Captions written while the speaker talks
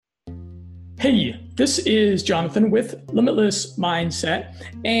Hey, this is Jonathan with Limitless Mindset.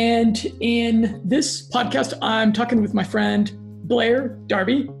 And in this podcast, I'm talking with my friend Blair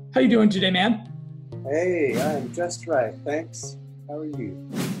Darby. How you doing today, man? Hey, I'm just right. Thanks. How are you?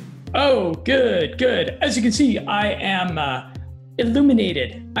 Oh, good, good. As you can see, I am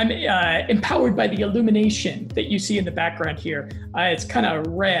illuminated. I'm empowered by the illumination that you see in the background here. It's kind of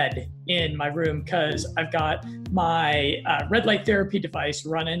red in my room because I've got my red light therapy device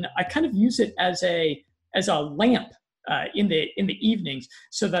running. I kind of use it as a lamp in the evenings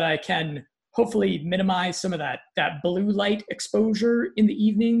so that I can hopefully minimize some of that blue light exposure in the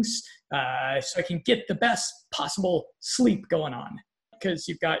evenings, so I can get the best possible sleep going on. Because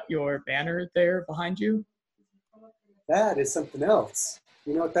you've got your banner there behind you. That is something else.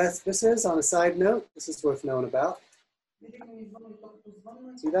 You know what this is on a side note? This is worth knowing about.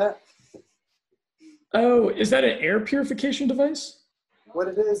 See that? Oh, is that an air purification device? What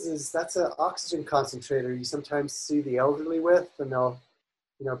it is that's an oxygen concentrator you sometimes see the elderly with, and they'll,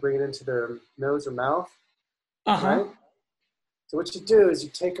 bring it into their nose or mouth. Right? So what you do is you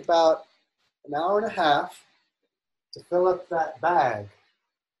take about an hour and a half to fill up that bag,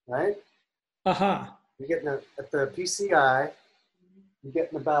 right? You're getting at the PCI, you're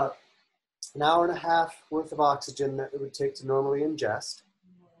getting about an hour and a half worth of oxygen that it would take to normally ingest.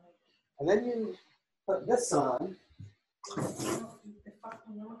 And then you put this on, you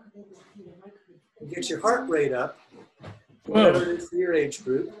get your heart rate up, whatever it is for your age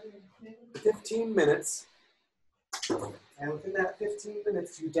group, 15 minutes. And within that 15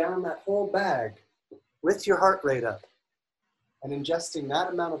 minutes, you down that whole bag with your heart rate up and ingesting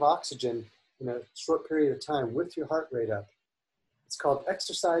that amount of oxygen in a short period of time with your heart rate up. It's called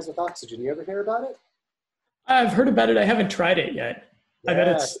exercise with oxygen. You ever hear about it? I've heard about it. I haven't tried it yet. Yeah, I bet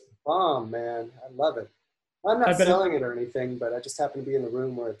it's bomb, man. I love it. I'm not selling it or anything, but I just happen to be in the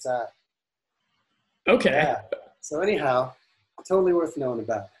room where it's at. Okay. Yeah. So anyhow, totally worth knowing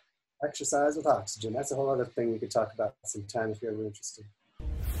about. Exercise with oxygen. That's a whole other thing we could talk about sometime if you're ever interested.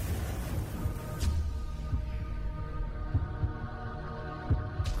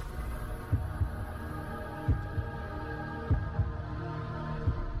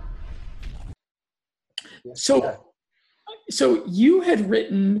 So you had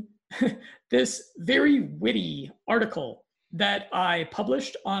written this very witty article that I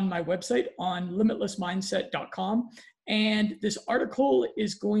published on my website on limitlessmindset.com. And this article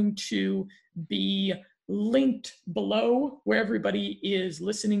is going to be linked below where everybody is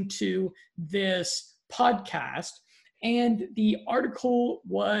listening to this podcast. And the article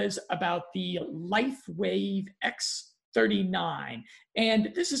was about the LifeWave X39.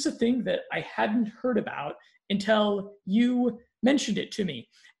 And this is a thing that I hadn't heard about until you mentioned it to me.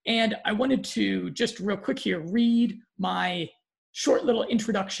 And I wanted to just real quick here read my short little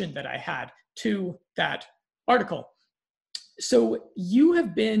introduction that I had to that article. So you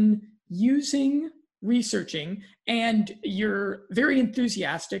have been researching, and you're very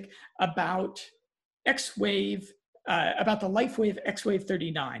enthusiastic about X-Wave, about the LifeWave X-Wave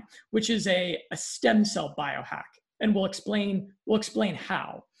 39, which is a stem cell biohack. And we'll explain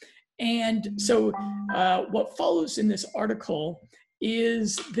how. And so what follows in this article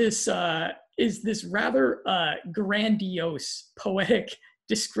is this rather grandiose poetic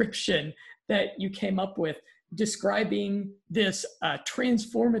description that you came up with describing this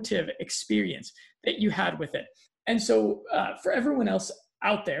transformative experience that you had with it. And so for everyone else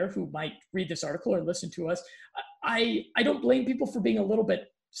out there who might read this article or listen to us, I don't blame people for being a little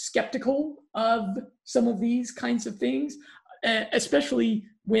bit skeptical of some of these kinds of things, especially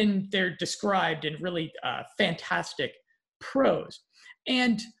when they're described in really fantastic prose.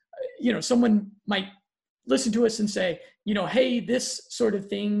 And, someone might listen to us and say, hey, this sort of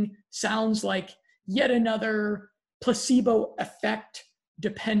thing sounds like yet another placebo effect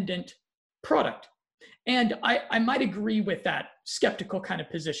dependent product. And I might agree with that skeptical kind of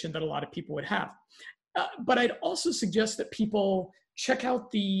position that a lot of people would have. But I'd also suggest that people check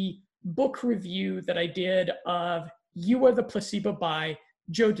out the book review that I did of You Are the Placebo by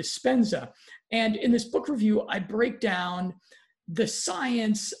Joe Dispenza. And in this book review, I break down the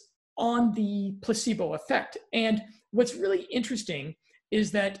science on the placebo effect. And what's really interesting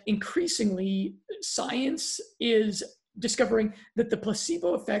is that increasingly science is discovering that the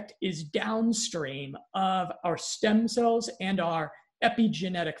placebo effect is downstream of our stem cells and our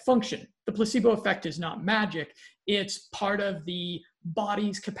epigenetic function. The placebo effect is not magic. It's part of the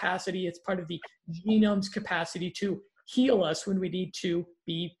body's capacity. It's part of the genome's capacity to heal us when we need to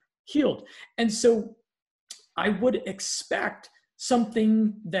be healed. And so I would expect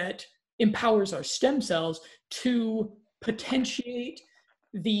something that empowers our stem cells to potentiate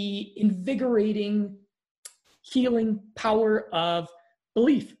the invigorating, healing power of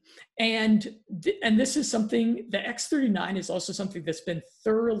belief. And this is something, the X39 is also something that's been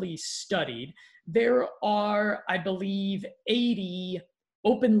thoroughly studied. There are, I believe, 80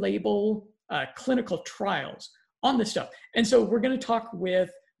 open label clinical trials on this stuff. And so we're going to talk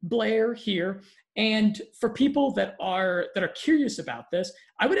with Blair here. And for people that are curious about this,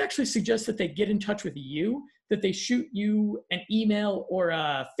 I would actually suggest that they get in touch with you, that they shoot you an email or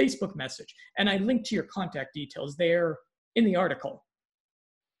a Facebook message. And I link to your contact details there in the article.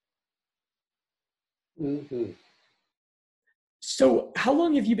 Mm-hmm. So how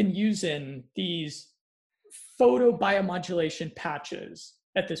long have you been using these photobiomodulation patches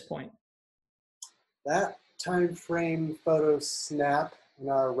at this point? That time frame photo snap in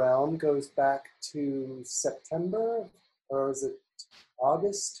our realm goes back to September, or is it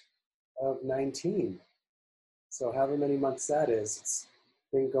August of 19? So however many months that is, it's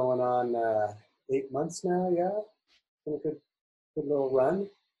been going on 8 months now, yeah? It's been a good little run.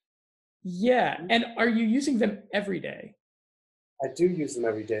 Yeah, and are you using them every day? I do use them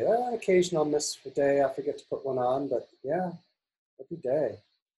every day. On occasion I'll miss a day, I forget to put one on, but yeah, every day.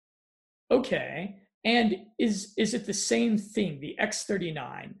 Okay, and is it the same thing, the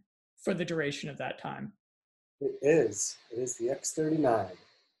X39, for the duration of that time? It is the X39.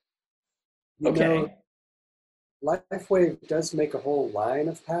 You okay. know, LifeWave does make a whole line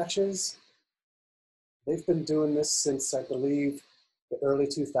of patches. They've been doing this since, I believe, the early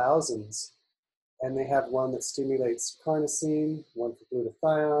 2000s. And they have one that stimulates carnosine, one for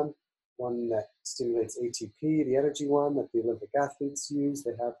glutathione, one that stimulates ATP, the energy one that the Olympic athletes use.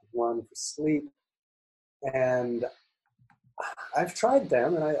 They have one for sleep. And I've tried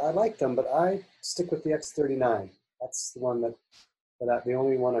them and I like them, but I stick with the X39. That's the one the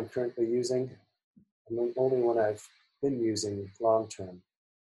only one I'm currently using, and the only one I've been using long term,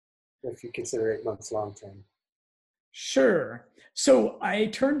 if you consider 8 months long term. Sure. So I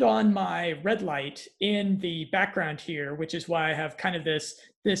turned on my red light in the background here, which is why I have kind of this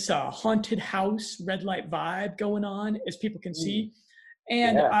haunted house red light vibe going on, as people can see.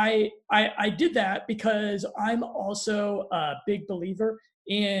 And yeah. I did that because I'm also a big believer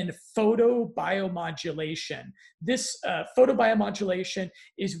in photobiomodulation. This photobiomodulation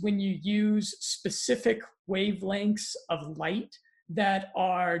is when you use specific wavelengths of light that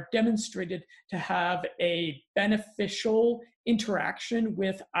are demonstrated to have a beneficial interaction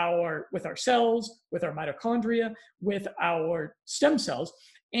with our cells, with our mitochondria, with our stem cells.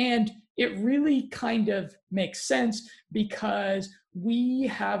 And it really kind of makes sense because we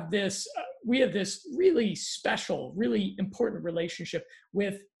have this really special, really important relationship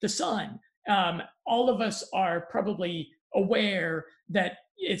with the sun. All of us are probably aware that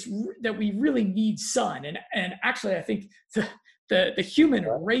we really need sun, and actually I think the human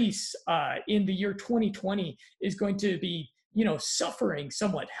race in the year 2020 is going to be, suffering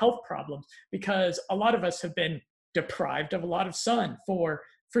somewhat health problems because a lot of us have been deprived of a lot of sun for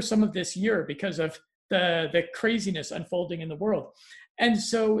some of this year because of the craziness unfolding in the world. And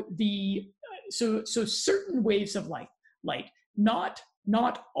so so certain waves of light, not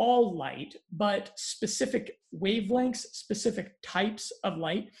all light, but specific wavelengths, specific types of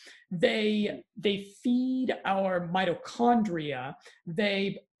light, they feed our mitochondria.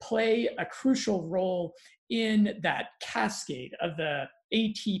 They play a crucial role in that cascade of the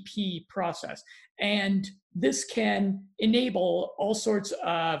ATP process. And this can enable all sorts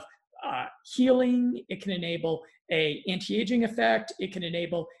of healing. It can enable a anti-aging effect. It can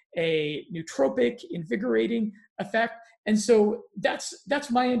enable a nootropic, invigorating effect. And so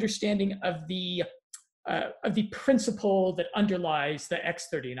that's my understanding of the principle that underlies the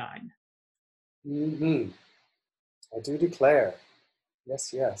X39. Mm-hmm. I do declare.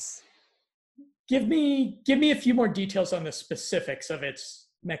 Yes, yes. Give me a few more details on the specifics of its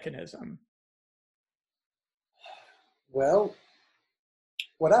mechanism. Well,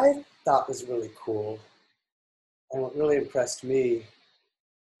 what I thought was really cool and what really impressed me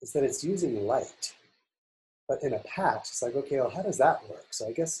is that it's using light, but in a patch. It's like, okay, well, how does that work? So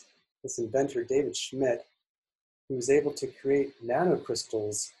I guess this inventor, David Schmidt, he was able to create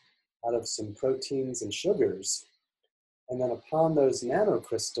nanocrystals out of some proteins and sugars. And then upon those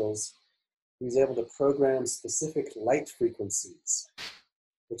nanocrystals, he was able to program specific light frequencies,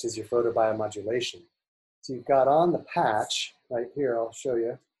 which is your photobiomodulation. So you've got on the patch right here, I'll show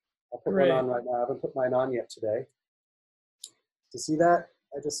you. I'll put one on right now. I haven't put mine on yet today. To see that?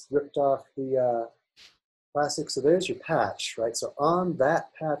 I just ripped off the plastic. So there's your patch, right? So on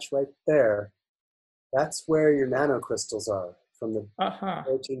that patch right there, that's where your nanocrystals are from the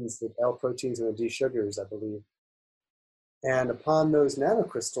proteins, the L proteins and the D sugars, I believe. And upon those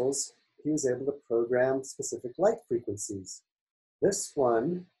nanocrystals, he was able to program specific light frequencies. This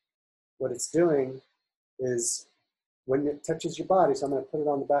one, what it's doing is when it touches your body, so I'm going to put it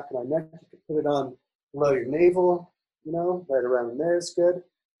on the back of my neck, you can put it on below your navel, right around there is good.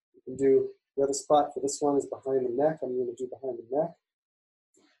 You can do the other spot for this one is behind the neck. I'm going to do behind the neck.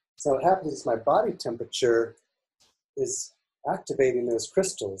 So what happens is my body temperature is activating those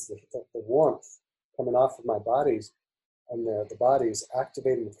crystals, the warmth coming off of my bodies, and the body is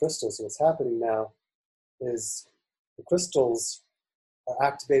activating the crystals. So what's happening now is the crystals are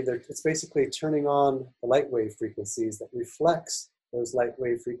activated. It's basically turning on the light wave frequencies that reflects those light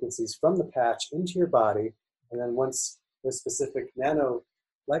wave frequencies from the patch into your body. And then once those specific nano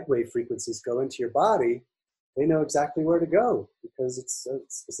light wave frequencies go into your body, they know exactly where to go because it's a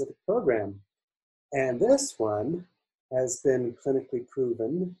specific program. And this one has been clinically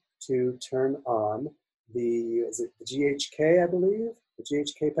proven to turn on the GHK, I believe, the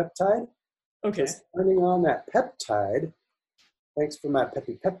GHK peptide. Okay. So turning on that peptide, thanks for my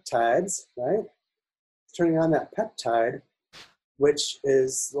peppy peptides, right? Turning on that peptide, which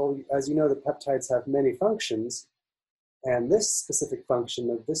is, well, as you know, the peptides have many functions. And this specific function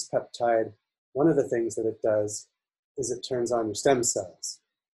of this peptide, one of the things that it does is it turns on your stem cells.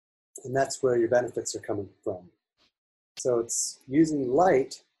 And that's where your benefits are coming from. So it's using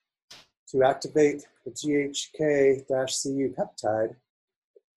light to activate the GHK-Cu peptide,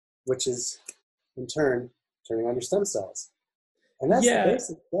 which is in turn turning on your stem cells. And that's the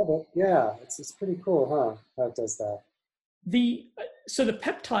basic of it. Yeah, it's pretty cool, huh? How it does that. So the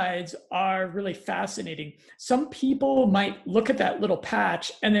peptides are really fascinating. Some people might look at that little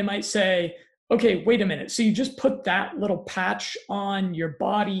patch and they might say, okay, wait a minute. So you just put that little patch on your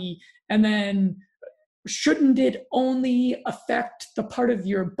body, and then shouldn't it only affect the part of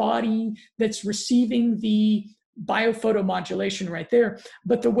your body that's receiving the biophotomodulation right there?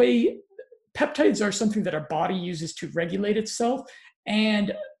 But the way peptides are something that our body uses to regulate itself,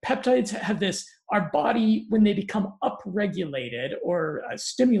 and peptides have this, our body, when they become upregulated or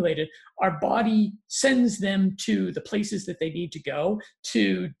stimulated, our body sends them to the places that they need to go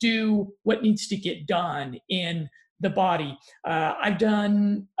to do what needs to get done in the body. I've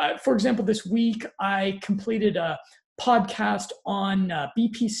done, for example, this week, I completed a podcast on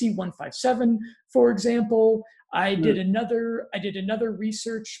BPC 157, for example. I did another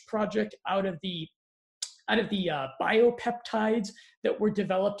research project out of the biopeptides that were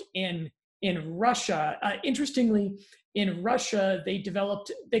developed in Russia. Interestingly, in Russia, they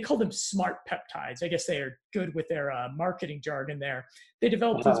call them smart peptides. I guess they are good with their marketing jargon there. They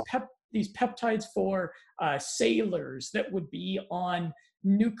developed these peptides for sailors that would be on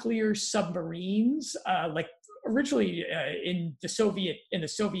nuclear submarines, like originally in the Soviet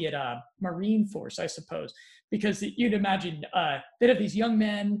Marine Force, I suppose, because you'd imagine they'd have these young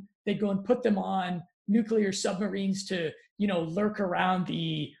men, they'd go and put them on nuclear submarines to, lurk around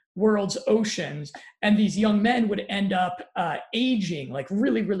the world's oceans, and these young men would end up aging like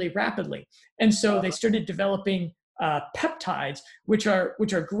really, really rapidly. And so they started developing peptides, which are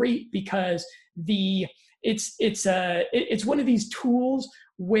great because it's one of these tools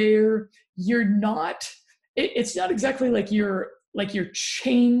where it's not exactly like you're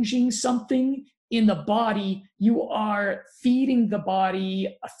changing something in the body. You are feeding the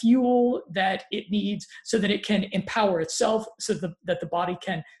body a fuel that it needs so that it can empower itself, so that the body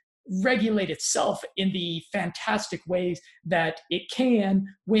can regulate itself in the fantastic ways that it can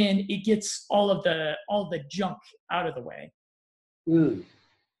when it gets all the junk out of the way.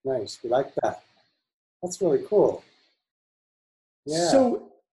 Nice. We like that. That's really cool. Yeah.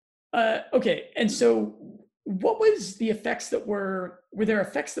 So, okay. And so what was the effects that were there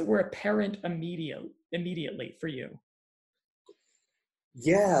effects that were apparent immediately for you?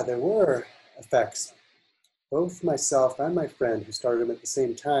 Yeah, there were effects. Both myself and my friend who started them at the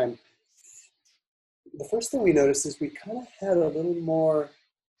same time. The first thing we noticed is we kind of had a little more,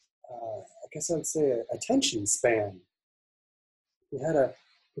 I guess I would say, attention span. We had a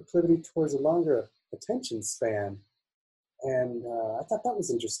proclivity towards a longer attention span. And I thought that was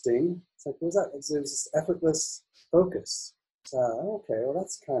interesting. It's like, what was that? It was this effortless focus. Okay, well,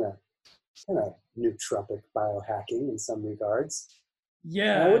 that's kind of nootropic biohacking in some regards.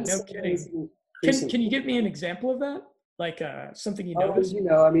 Yeah, no kidding. Can you give me an example of that? Like something you noticed?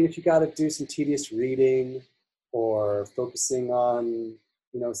 If you got to do some tedious reading or focusing on,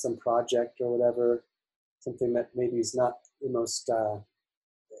 some project or whatever, something that maybe is not the most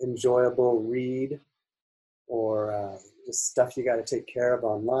enjoyable read, or just stuff you got to take care of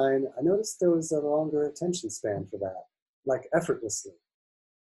online, I noticed there was a longer attention span for that, like effortlessly.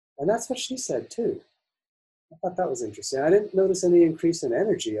 And that's what she said too. I thought that was interesting. I didn't notice any increase in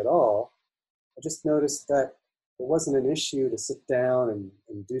energy at all. I just noticed that it wasn't an issue to sit down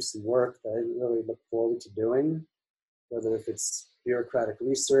and do some work that I didn't really look forward to doing, whether if it's bureaucratic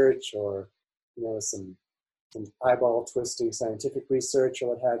research or, some eyeball twisting scientific research or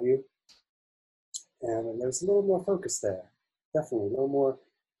what have you. And there was a little more focus there. Definitely a little more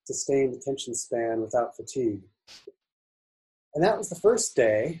sustained attention span without fatigue. And that was the first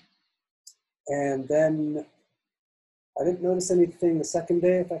day. And then I didn't notice anything the second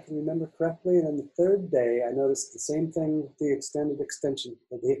day, if I can remember correctly. And then the third day, I noticed the same thing with the extended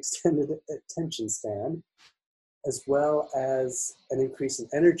attention span, as well as an increase in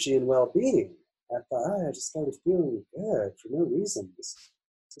energy and well-being. I thought, I just started feeling good for no reason.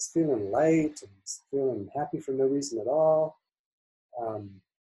 Just feeling light and just feeling happy for no reason at all. And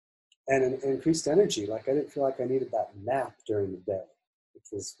an increased energy. Like I didn't feel like I needed that nap during the day, which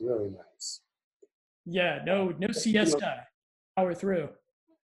was really nice. Yeah, no siesta, power through.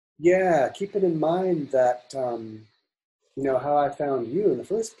 Yeah, keep it in mind that, how I found you in the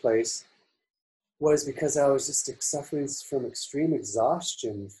first place was because I was just suffering from extreme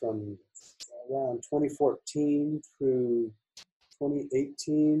exhaustion from around 2014 through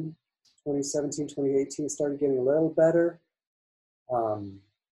 2018, 2017, 2018, started getting a little better.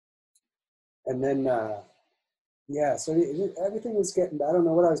 And then, so everything was getting, I don't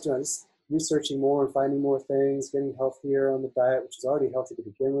know what I was doing. I was researching more and finding more things, getting healthier on the diet, which was already healthy to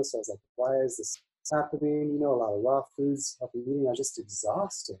begin with. So I was like, why is this happening? A lot of raw foods, healthy eating. I was just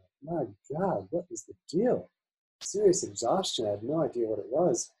exhausted. My God, what is the deal? Serious exhaustion. I had no idea what it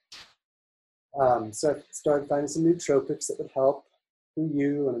was. So I started finding some nootropics that would help through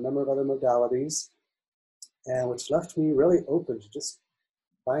you and a number of other modalities, and which left me really open to just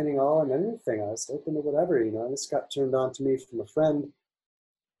finding all and anything. I was open to whatever, This got turned on to me from a friend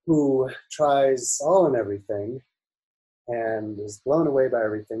who tries all and everything and is blown away by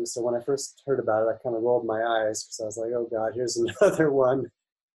everything. So when I first heard about it, I kind of rolled my eyes because I was like, oh God, here's another one,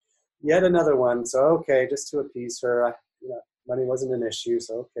 yet another one. So, okay, just to appease her, money wasn't an issue.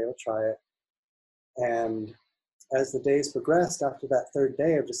 So, okay, we'll try it. And as the days progressed, after that third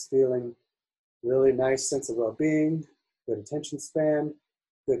day of just feeling really nice sense of well-being, good attention span,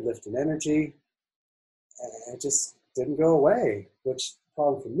 good lift and energy, and it just didn't go away, which the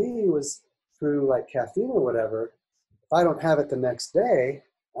problem for me was through like caffeine or whatever. If I don't have it the next day,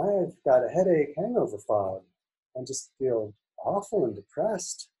 I've got a headache, hangover fog, and just feel awful and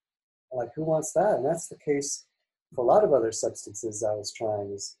depressed. Like, who wants that? And that's the case for a lot of other substances I was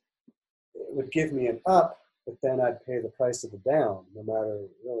trying. Is it would give me an up, but then I'd pay the price of the down, no matter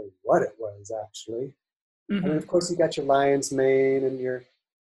really what it was, actually. Mm-hmm. I mean, of course, you got your lion's mane and your,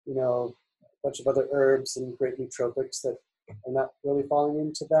 a bunch of other herbs and great nootropics that are not really falling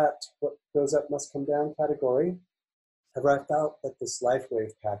into that what goes up must come down category. However, I felt that this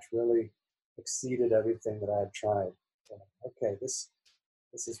LifeWave patch really exceeded everything that I had tried. So, okay, this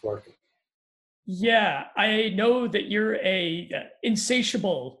is working. Yeah, I know that you're a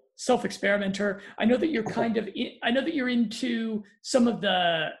insatiable self-experimenter. I know that you're I know that you're into some of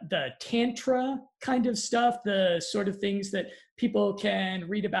the tantra kind of stuff, the sort of things that people can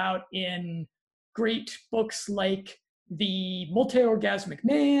read about in great books like The Multi-Orgasmic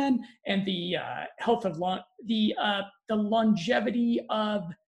Man and the health of the longevity of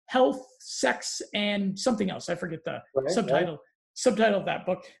health, sex, and something else. I forget the subtitle of that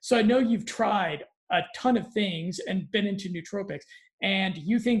book. So I know you've tried a ton of things and been into nootropics, and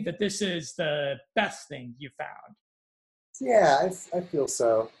you think that this is the best thing you found. Yeah, I feel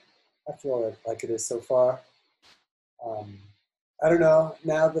so. I feel like it is so far. I don't know,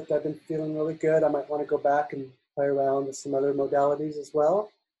 now that I've been feeling really good, I might want to go back and play around with some other modalities as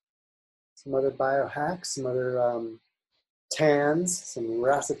well. Some other biohacks, some other tans, some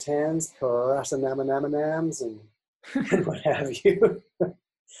racetans, rasanamanamanams, and what have you.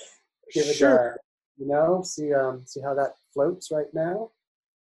 Give it sure. See how that floats right now.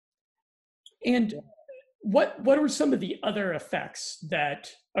 And what are some of the other effects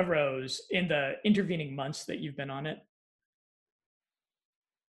that arose in the intervening months that you've been on it?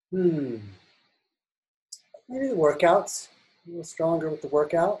 Maybe the workouts, a little stronger with the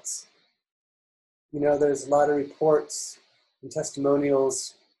workouts. There's a lot of reports and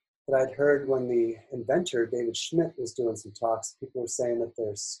testimonials that I'd heard when the inventor, David Schmidt, was doing some talks. People were saying that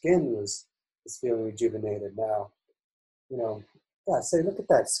their skin was feeling rejuvenated now. Say, look at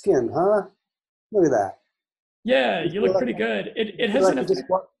that skin, huh? Look at that. Yeah, you look pretty good. It hasn't. Did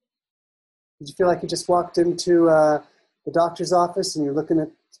you feel like you just walked into the doctor's office and you're looking at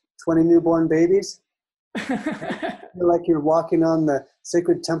 20 newborn babies? Feel like you're walking on the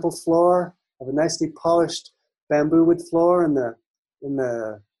sacred temple floor of a nicely polished bamboo wood floor in the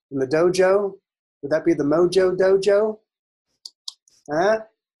dojo? Would that be the Mojo Dojo? Huh?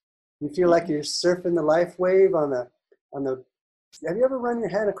 You feel like you're surfing the life wave on the. Have you ever run your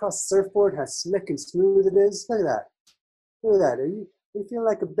hand across a surfboard? How slick and smooth it is. Look at that. Look at that. Are you feel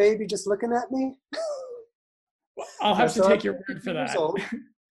like a baby just looking at me? I'll have to take your word for that.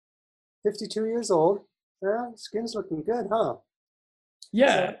 52 years old. Skin's looking good, huh?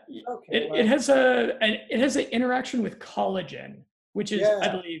 Yeah. So, okay, it has an interaction with collagen, which is, I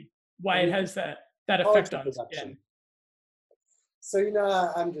believe, why it has that effect on skin. So,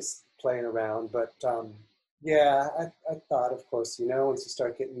 I'm just playing around, but yeah, I thought, of course, once you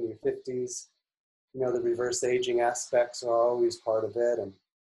start getting in your 50s, the reverse aging aspects are always part of it, and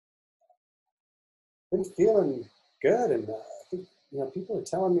I've been feeling good, and I think, people are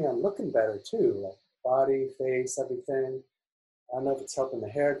telling me I'm looking better too, like body, face, everything. I don't know if it's helping the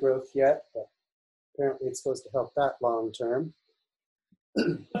hair growth yet, but apparently it's supposed to help that long term.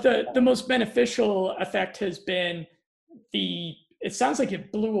 The most beneficial effect has been it sounds like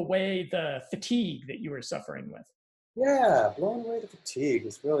it blew away the fatigue that you were suffering with. Yeah, blowing away the fatigue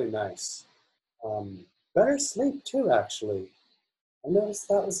is really nice. Better sleep too, actually. I noticed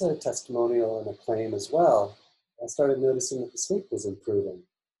that was a testimonial and a claim as well. I started noticing that the sleep was improving.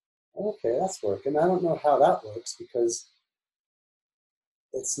 Okay, that's working. I don't know how that works because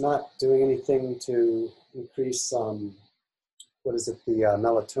it's not doing anything to increase, what is it, the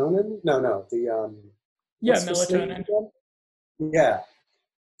melatonin? No, the... yeah, melatonin. Yeah,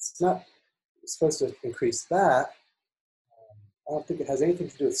 it's not supposed to increase that. I don't think it has anything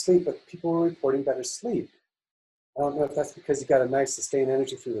to do with sleep, but people are reporting better sleep. I don't know if that's because you got a nice sustained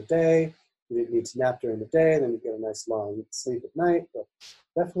energy through the day, you didn't need to nap during the day, and then you get a nice long sleep at night, but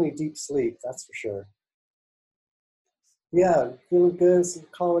definitely deep sleep, that's for sure. Yeah, feeling good, some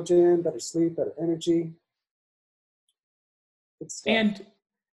collagen, better sleep, better energy. Good stuff.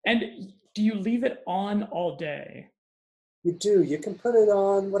 And do you leave it on all day? You do. You can put it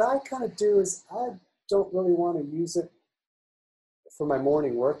on. What I kind of do is I don't really want to use it for my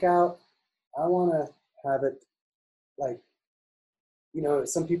morning workout. I want to have it like,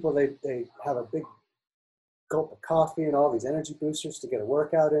 some people, they have a big gulp of coffee and all these energy boosters to get a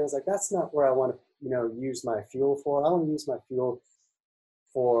workout in. It's like, that's not where I want to, use my fuel for. I want to use my fuel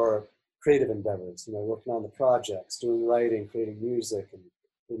for creative endeavors, working on the projects, doing writing, creating music, and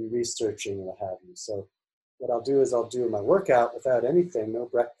maybe researching and what have you. So what I'll do is I'll do my workout without anything, no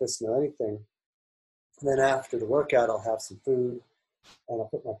breakfast, no anything. And then after the workout, I'll have some food, and I'll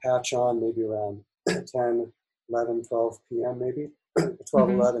put my patch on maybe around 10, 11, 12 p.m. maybe, 12,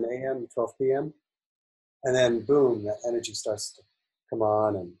 11 a.m., 12 p.m. And then boom, that energy starts to come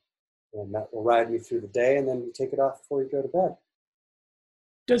on, and that will ride me through the day, and then you take it off before you go to bed.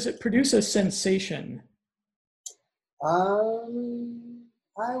 Does it produce a sensation?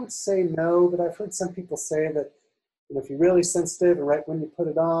 I would say no, but I've heard some people say that if you're really sensitive and right when you put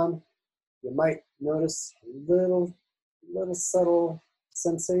it on, you might notice a little subtle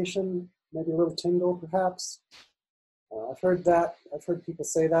sensation, maybe a little tingle perhaps. I've heard that. I've heard people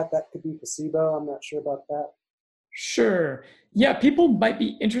say that could be placebo. I'm not sure about that. Sure. Yeah, people might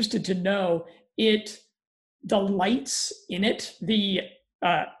be interested to know the lights in it,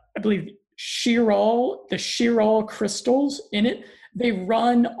 I believe the Chiral crystals in it, they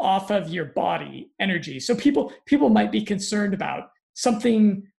run off of your body energy. So people might be concerned about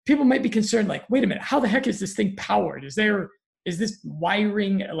something. People might be concerned, like, wait a minute, how the heck is this thing powered? Is this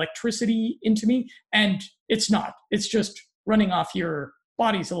wiring electricity into me? And it's not. It's just running off your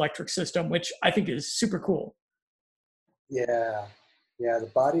body's electric system, which I think is super cool. Yeah, the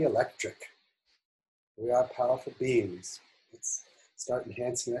body electric. We are powerful beings. Let's start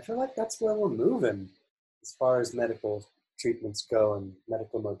enhancing. I feel like that's where we're moving as far as medical treatments go and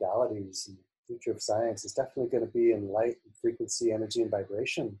medical modalities. And the future of science is definitely going to be in light and frequency, energy, and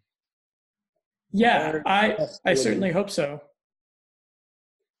vibration. Yeah, I certainly hope so.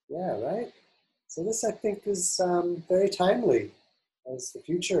 Yeah, right? So this, I think, is very timely as the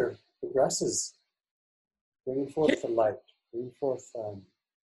future progresses, bringing forth the light, bringing forth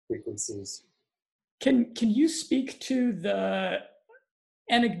frequencies. Can you speak to the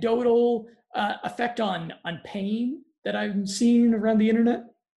anecdotal effect on pain that I'm seeing around the internet?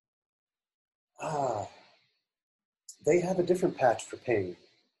 They have a different patch for pain.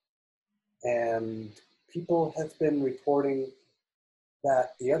 And people have been reporting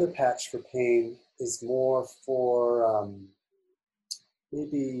that the other patch for pain is more for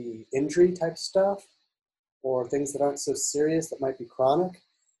maybe injury type stuff or things that aren't so serious that might be chronic.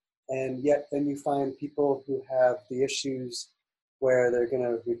 And yet then you find people who have the issues where they're going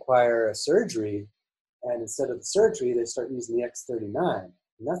to require a surgery And instead of the surgery, they start using the X39.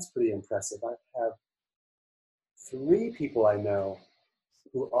 And that's pretty impressive. I have 3 people I know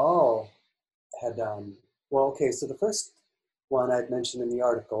who all had, well, okay, so the first one I'd mentioned in the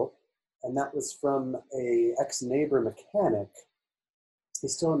article, and that was from a ex-neighbor mechanic.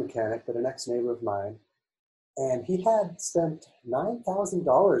 He's still a mechanic, but an ex-neighbor of mine. And he had spent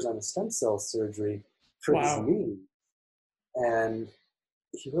 $9,000 on a stem cell surgery for his knee. And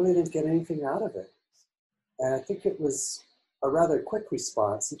he really didn't get anything out of it. And I think it was a rather quick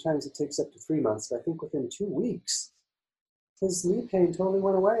response. Sometimes it takes up to 3 months, but I think within 2 weeks, his knee pain totally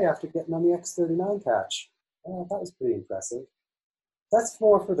went away after getting on the X39 patch. That was pretty impressive. That's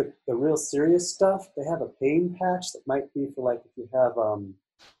more for the real serious stuff. They have a pain patch that might be for, like, if you have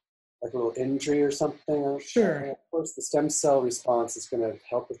like a little injury or something. Sure. And of course, the stem cell response is going to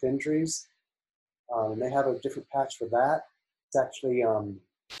help with injuries. And they have a different patch for that. It's actually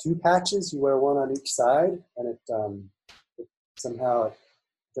 2 patches. You wear one on each side, and it somehow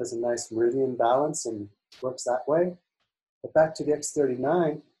does a nice meridian balance and works that way. But back to the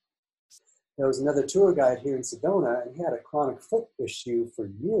X39, there was another tour guide here in Sedona, and he had a chronic foot issue for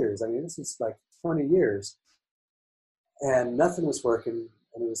years. I mean, this is like 20 years. And nothing was working,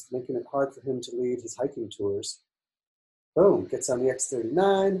 and it was making it hard for him to lead his hiking tours. Boom, gets on the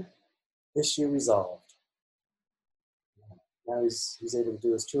X39, issue resolved. Now he's able to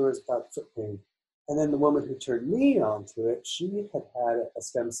do his tours without foot pain. And then the woman who turned me onto it, she had had a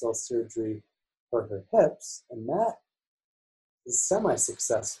stem cell surgery for her hips, and that is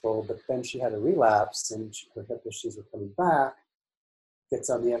semi-successful, but then she had a relapse and her hip issues were coming back. Gets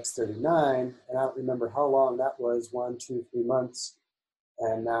on the X39, and I don't remember how long that was, 1, 2, 3 months,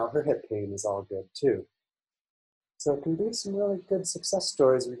 and now her hip pain is all good too. So it can be some really good success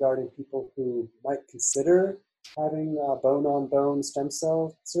stories regarding people who might consider having bone-on-bone stem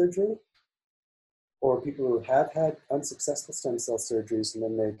cell surgery, or people who have had unsuccessful stem cell surgeries and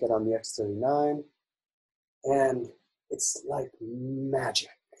then they get on the X39, and it's like magic.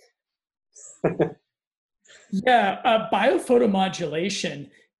 Yeah, biophotomodulation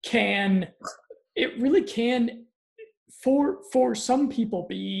really can, for some people,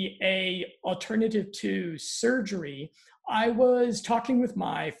 be a alternative to surgery. I was talking with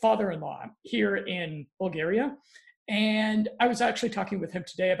my father-in-law here in Bulgaria, and I was actually talking with him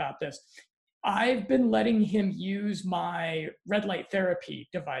today about this. I've been letting him use my red light therapy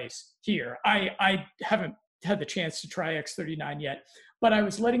device here. I haven't had the chance to try X39 yet, but I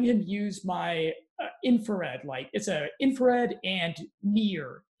was letting him use my infrared light. It's a infrared and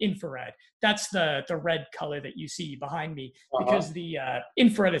near infrared. That's the red color that you see behind me, because the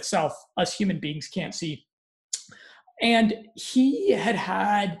infrared itself, us human beings can't see. And he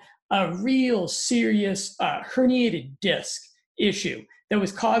had a real serious herniated disc issue that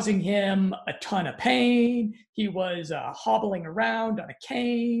was causing him a ton of pain. He was hobbling around on a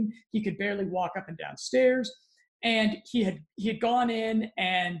cane. He could barely walk up and down stairs. And he had gone in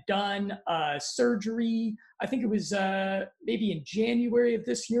and done surgery. I think it was maybe in January of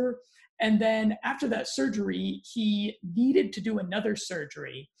this year. And then after that surgery, he needed to do another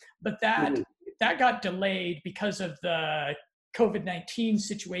surgery, but that got delayed because of the COVID-19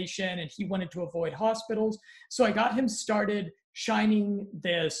 situation, and he wanted to avoid hospitals. So I got him started shining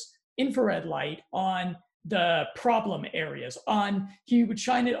this infrared light on the problem areas. He would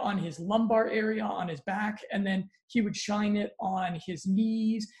shine it on his lumbar area, on his back, and then he would shine it on his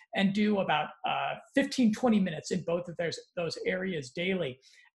knees and do about 15, 20 minutes in both of those areas daily.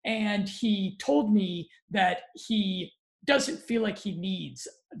 And he told me that he doesn't feel like he needs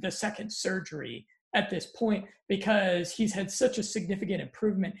the second surgery at this point, because he's had such a significant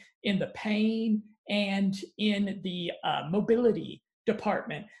improvement in the pain and in the mobility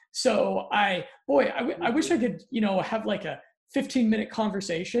department. So I wish I could, have like a 15-minute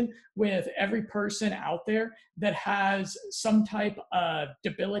conversation with every person out there that has some type of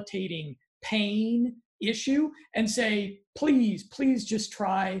debilitating pain issue and say, please just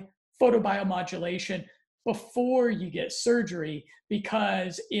try photobiomodulation before you get surgery,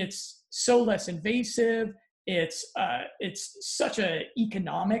 because it's so less invasive. It's such an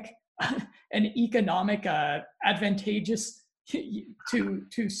economic advantageous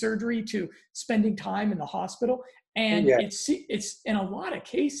to surgery, to spending time in the hospital. And it's in a lot of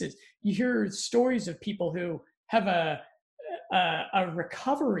cases, you hear stories of people who have a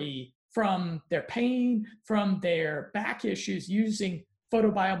recovery from their pain, from their back issues, using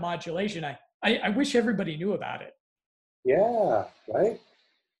photobiomodulation. I wish everybody knew about it. Yeah, right.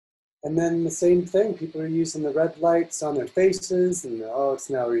 And then the same thing, people are using the red lights on their faces, and it's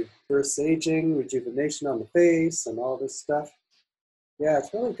now reverse aging, rejuvenation on the face, and all this stuff. Yeah,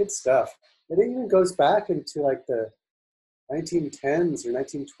 it's really good stuff. It even goes back into like the 1910s or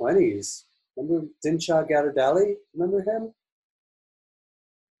 1920s. Remember Dinshaw Gatardali? Remember him?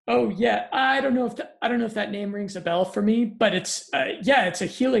 Oh yeah, I don't know if that name rings a bell for me, but it's yeah, it's a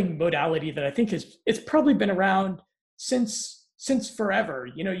healing modality that I think is it's probably been around since forever.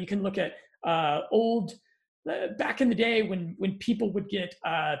 You know, you can look at old back in the day when people would get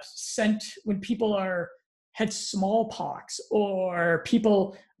sent when people are had smallpox or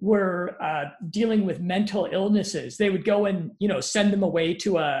people were dealing with mental illnesses, they would go and send them away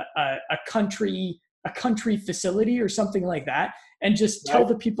to a country facility or something like that and just tell Right.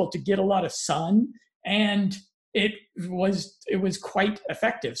 the people to get a lot of sun, and it was quite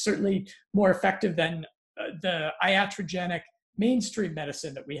effective, certainly more effective than the iatrogenic mainstream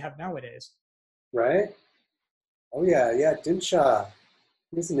medicine that we have nowadays. Right? Oh yeah, yeah, Dinshaw.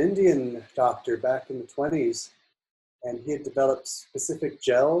 He was an Indian doctor back in the 20s, and he had developed specific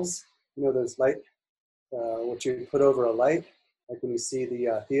gels, those light, what you put over a light, like when you see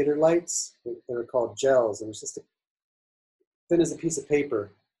the theater lights, they're called gels, and it's just thin as a piece of paper,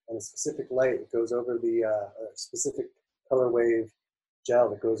 and a specific light that goes over the specific color wave gel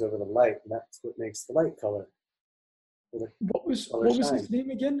that goes over the light, and that's what makes the light color. The color What was shine. his name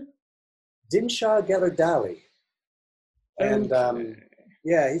again? Dinshaw Gatardali. And Okay.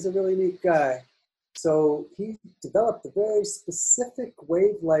 yeah, he's a really neat guy. So he developed the very specific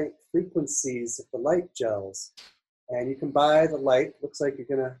wavelength frequencies of the light gels. And you can buy the light, looks like you're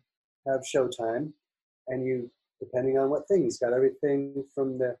gonna have showtime. And you, depending on what thing, he's got everything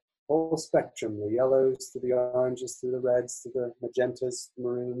from the whole spectrum, the yellows to the oranges, to the reds, to the magentas, the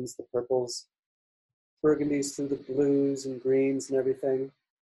maroons, the purples, burgundies to the blues and greens and everything.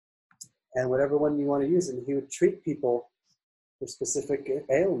 And whatever one you want to use. And he would treat people for specific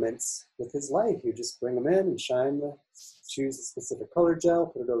ailments with his light. You just bring them in and choose the specific color gel,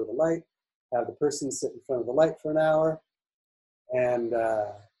 put it over the light, have the person sit in front of the light for an hour, and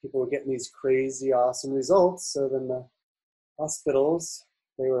people were getting these crazy, awesome results. So then the hospitals,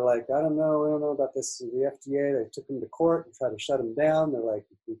 they were like, we don't know about this. So the FDA, they took him to court and tried to shut him down. They're like,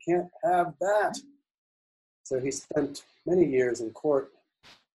 we can't have that. So he spent many years in court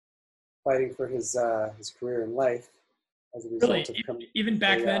fighting for his career in life. As a result Really, of even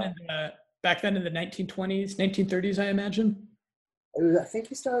back then in the 1920s, 1930s, I imagine. I think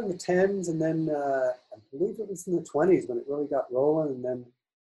he started in the 10s, and then I believe it was in the 20s when it really got rolling, and then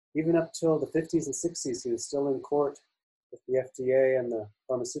even up till the 50s and 60s, he was still in court with the FDA and the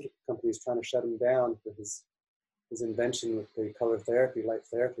pharmaceutical companies trying to shut him down for his invention with the color therapy, light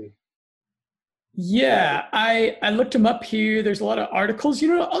therapy. Yeah, I looked him up here. There's a lot of articles.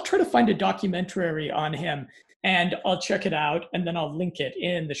 I'll try to find a documentary on him and I'll check it out and then I'll link it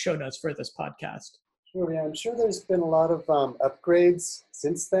in the show notes for this podcast. Sure, yeah, I'm sure there's been a lot of upgrades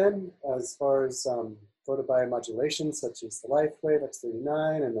since then as far as photobiomodulation, such as the LifeWave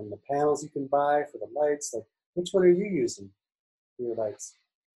X39, and then the panels you can buy for the lights. Like, which one are you using for your lights?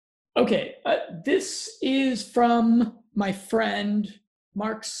 Okay, this is from my friend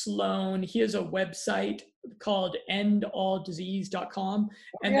Mark Sloan. He has a website called endalldisease.com.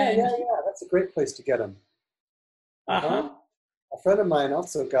 And yeah. That's a great place to get them. Uh-huh. A friend of mine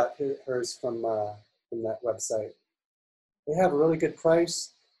also got hers from that website. They have a really good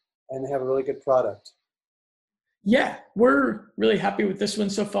price and they have a really good product. Yeah, we're really happy with this one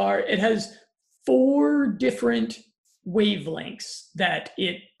so far. It has 4 different wavelengths that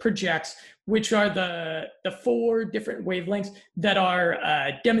it projects, which are the 4 different wavelengths that are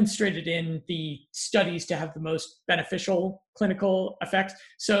demonstrated in the studies to have the most beneficial clinical effects.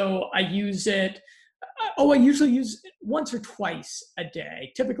 So I use it. I usually use it once or twice a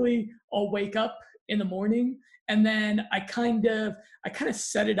day. Typically, I'll wake up in the morning and then I kind of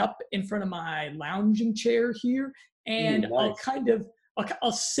set it up in front of my lounging chair here, and Nice.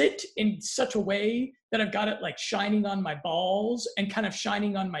 I'll sit in such a way that I've got it like shining on my balls and kind of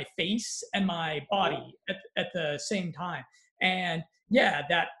shining on my face and my body at the same time. And yeah,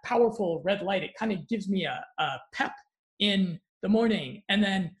 that powerful red light, it kind of gives me a pep in the morning. And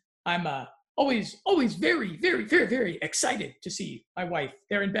then I'm always very, very, very, very excited to see my wife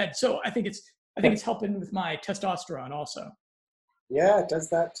there in bed. So I think it's helping with my testosterone also. Yeah, it does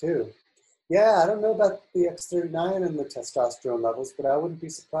that too. Yeah, I don't know about the X39 and the testosterone levels, but I wouldn't be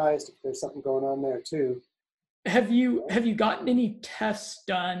surprised if there's something going on there too. Have you gotten any tests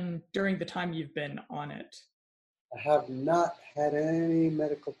done during the time you've been on it? I have not had any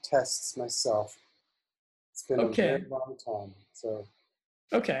medical tests myself. It's been a very long time. So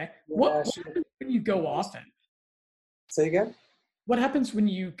okay. Yeah, What happens when you go off it? Say again? What happens when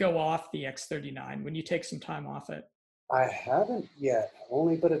you go off the X39, when you take some time off it? I haven't yet,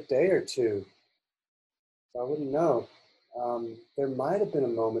 only but a day or two. So I wouldn't know. There might have been a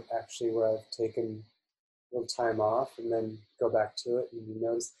moment actually where I've taken a little time off and then go back to it and you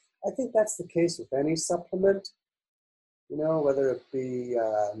notice. I think that's the case with any supplement, whether it be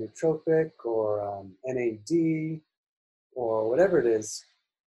nootropic or NAD or whatever it is.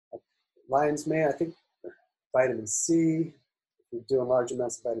 Lion's mane, I think vitamin C, if you're doing large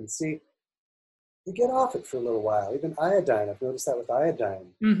amounts of vitamin C, you get off it for a little while. Even iodine, I've noticed that with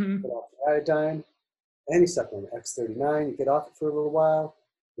iodine. Mm-hmm. Get off the iodine, any supplement, X39, you get off it for a little while.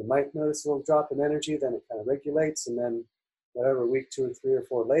 You might notice a little drop in energy, then it kind of regulates, and then whatever, week 2 or 3 or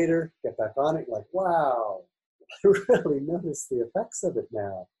 4 later, get back on it, you're like, wow, I really notice the effects of it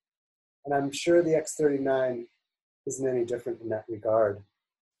now. And I'm sure the X39 isn't any different in that regard,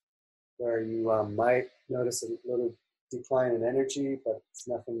 where you might notice a little decline in energy, but it's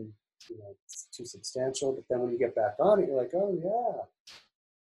nothing, it's too substantial. But then when you get back on it, you're like, oh yeah,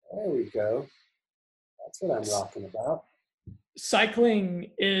 there we go. That's what I'm rocking about. Cycling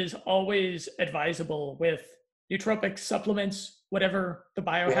is always advisable with nootropic supplements, whatever the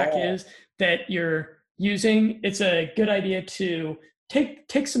biohack is that you're using. It's a good idea to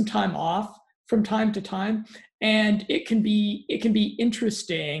take some time off from time to time, and it can be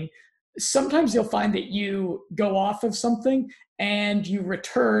interesting. Sometimes you'll find that you go off of something and you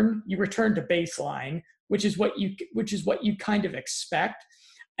return to baseline, which is what you kind of expect.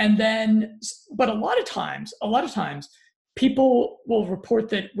 And then, but a lot of times, people will report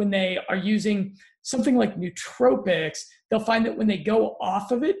that when they are using something like nootropics, they'll find that when they go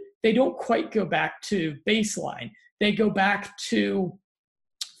off of it, they don't quite go back to baseline. They go back to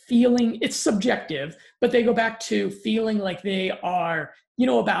feeling, it's subjective, but they go back to feeling like they are,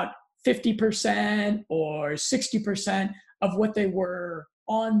 about 50% or 60% of what they were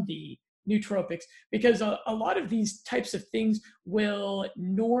on the nootropics, because a lot of these types of things will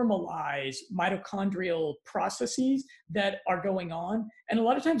normalize mitochondrial processes that are going on. And a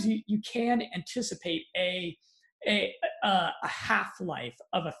lot of times you can anticipate a half-life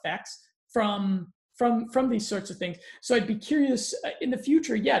of effects from these sorts of things. So I'd be curious in the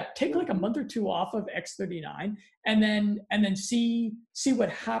future, take like a month or two off of X39 and then see what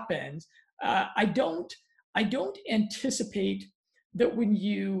happens. I don't anticipate that when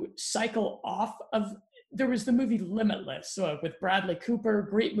you cycle off of, there was the movie Limitless with Bradley Cooper,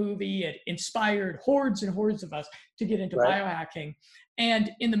 great movie. It inspired hordes and hordes of us to get into biohacking. And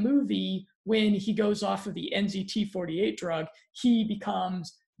in the movie, when he goes off of the NZT48 drug, he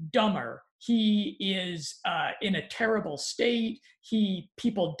becomes dumber. He is in a terrible state.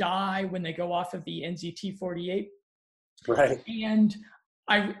 People die when they go off of the NZT48. Right. And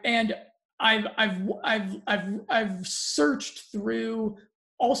I've searched through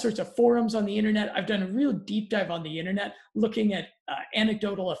all sorts of forums on the internet. I've done a real deep dive on the internet looking at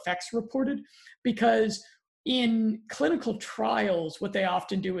anecdotal effects reported, because in clinical trials, what they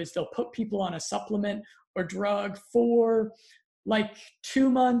often do is they'll put people on a supplement or drug for like 2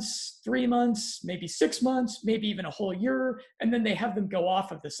 months, 3 months, maybe 6 months, maybe even a whole year, and then they have them go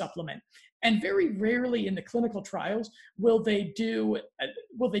off of the supplement. And very rarely in the clinical trials will they do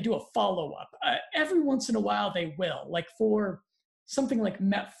a follow-up. Every once in a while they will, like for something like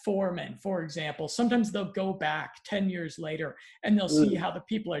metformin, for example. Sometimes they'll go back 10 years later and they'll see how the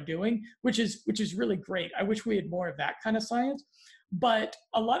people are doing, which is really great. I wish we had more of that kind of science. But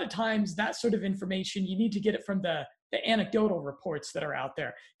a lot of times that sort of information, you need to get it from the anecdotal reports that are out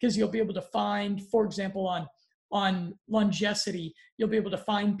there, because you'll be able to find, for example, on Longecity, you'll be able to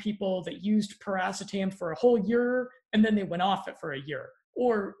find people that used piracetam for a whole year and then they went off it for a year,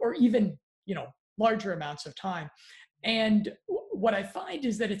 or even larger amounts of time. And what I find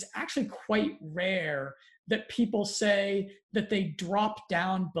is that it's actually quite rare that people say that they drop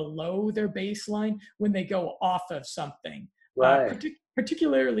down below their baseline when they go off of something,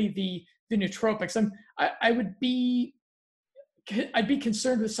 particularly the nootropics. I'd be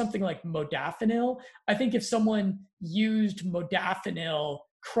concerned with something like modafinil. I think if someone used modafinil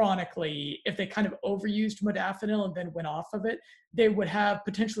chronically, if they kind of overused modafinil and then went off of it, they would have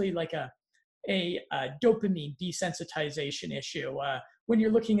potentially like a dopamine desensitization issue. When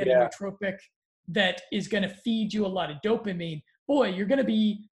you're looking at a nootropic that is going to feed you a lot of dopamine, boy, you're going to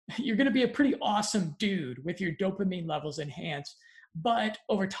be a pretty awesome dude with your dopamine levels enhanced. But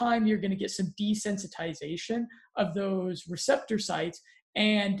over time, you're going to get some desensitization of those receptor sites,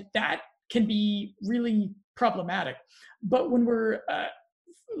 and that can be really problematic. But when we're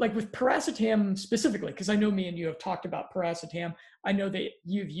like with piracetam specifically, because I know me and you have talked about piracetam, I know that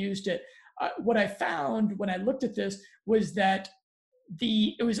you've used it. What I found when I looked at this was that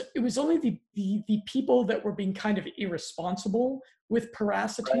it was only the people that were being kind of irresponsible with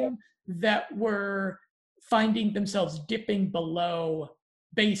piracetam that were finding themselves dipping below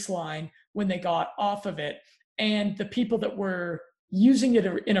baseline when they got off of it. And the people that were using it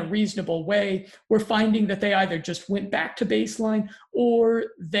in a reasonable way were finding that they either just went back to baseline or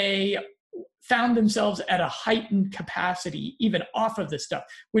they found themselves at a heightened capacity even off of this stuff,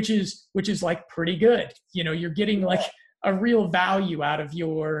 which is like pretty good. You know, you're getting like a real value out of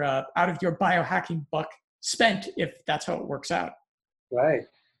your biohacking buck spent, if that's how it works out. Right.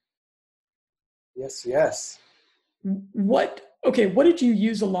 Yes, yes. What did you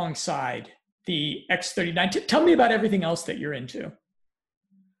use alongside the X39? Tell me about everything else that you're into.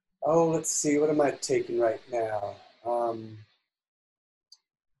 Oh, let's see. What am I taking right now?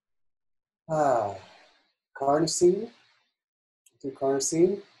 Carnosine. Do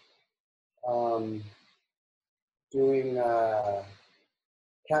carnosine. Doing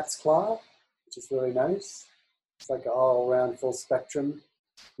cat's claw, which is really nice. It's like an all-around full spectrum,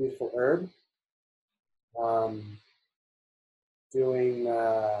 beautiful herb. Doing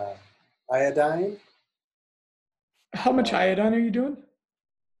iodine. How much iodine are you doing?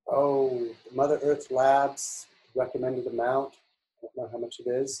 Oh, Mother Earth Labs recommended amount. I don't know how much it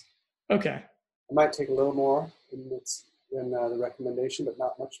is. Okay. I might take a little more than the recommendation, but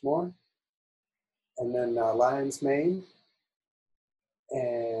not much more. And then lion's mane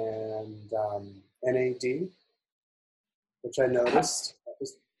and NAD, which I noticed.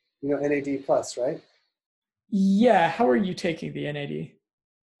 You know NAD plus, right? Yeah. How are you taking the NAD?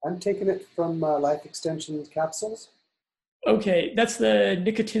 I'm taking it from Life Extension capsules. Okay, that's the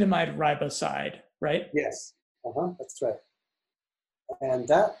nicotinamide riboside, right? Yes. That's right. And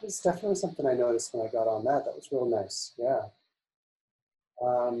that was definitely something I noticed when I got on that. That was real nice. Yeah.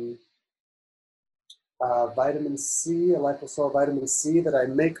 Vitamin C, a liposol vitamin C that I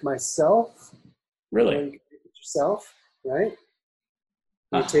make myself. Really? You can make it yourself, right?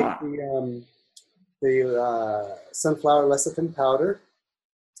 You take the sunflower lecithin powder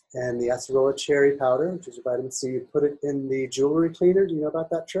and the acerola cherry powder, which is a vitamin C. You put it in the jewelry cleaner. Do you know about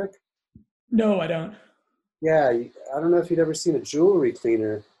that trick? No, I don't. Yeah, I don't know if you'd ever seen a jewelry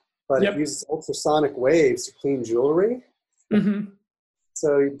cleaner, but it uses ultrasonic waves to clean jewelry. Mm-hmm.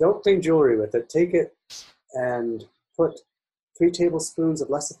 So you don't clean jewelry with it. Take it and put 3 tablespoons of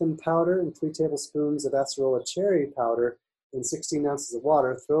lecithin powder and 3 tablespoons of acerola cherry powder in 16 ounces of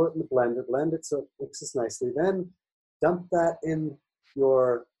water. Throw it in the blender, blend it so it mixes nicely. Then dump that in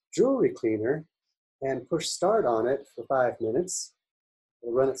your jewelry cleaner and push start on it for 5 minutes.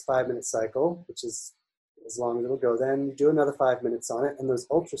 It'll run its 5-minute cycle, which is as long as it'll go. Then you do another 5 minutes on it, and those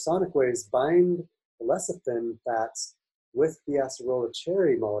ultrasonic waves bind the lecithin fats with the acerola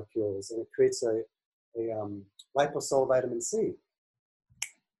cherry molecules, and it creates a liposol vitamin C.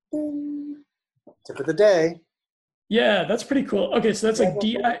 Ding. Tip of the day. Yeah, that's pretty cool. Okay, so that's like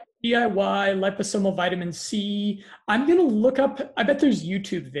DIY liposomal vitamin C. I'm gonna look up. I bet there's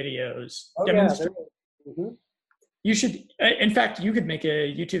YouTube videos. Oh yeah. Mm-hmm. You should. In fact, you could make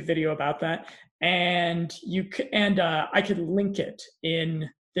a YouTube video about that, and I could link it in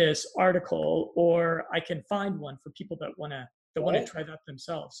this article, or I can find one for people that want to try that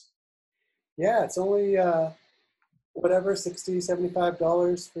themselves. Yeah, it's only whatever, $60,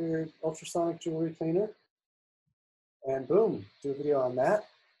 $75 for your ultrasonic jewelry cleaner. And boom, do a video on that.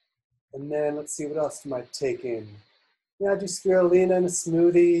 And then let's see, what else am I taking? Yeah, I do spirulina in a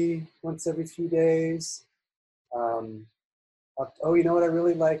smoothie once every few days. You know what I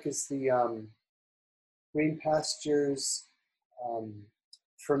really like is the Green Pastures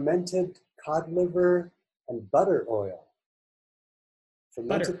fermented cod liver and butter oil.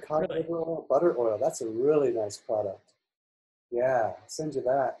 Fermented cod liver oil, butter oil. That's a really nice product. Yeah, I'll send you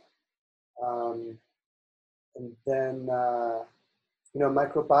that. And then,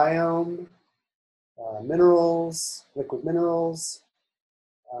 microbiome, minerals, liquid minerals,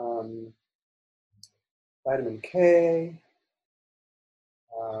 vitamin K.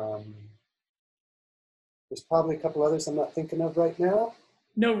 There's probably a couple others I'm not thinking of right now.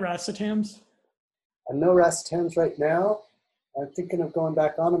 No racetams? No racetams right now. I'm thinking of going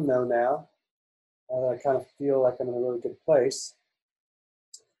back on them though now. I kind of feel like I'm in a really good place.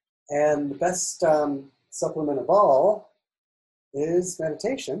 And the best supplement of all is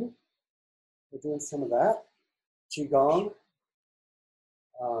meditation. We're doing some of that. Qigong.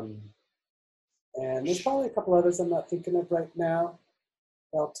 And there's probably a couple others I'm not thinking of right now.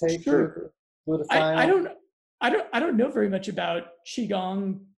 I'll take sure. I don't know very much about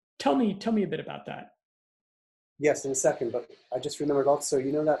Qigong. Tell me a bit about that. Yes, in a second, but I just remembered also,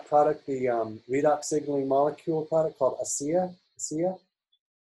 you know that product, the redox signaling molecule product called ASEA, ASEA,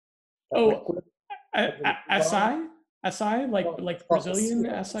 that Oh, liquid. Acai, No, it's like called Brazilian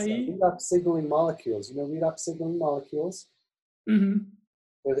ASEA. It's acai. redox signaling molecules. You know redox signaling molecules? Mm-hmm.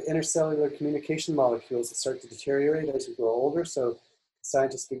 They're the intercellular communication molecules that start to deteriorate as you grow older. So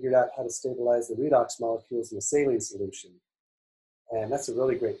scientists figured out how to stabilize the redox molecules in a saline solution. And that's a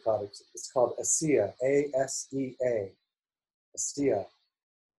really great product. It's called ASEA, A-S-E-A, ASEA.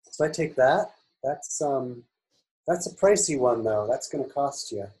 So I take that. That's a pricey one though. That's going to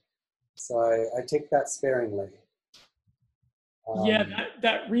cost you. So I take that sparingly. Yeah,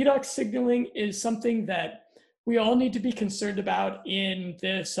 that redox signaling is something that we all need to be concerned about in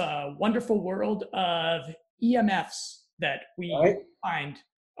this wonderful world of EMFs that we Right? find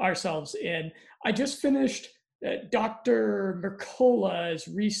ourselves in. I just finished Dr. Mercola's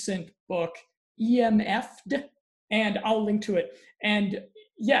recent book, EMF'd, and I'll link to it. And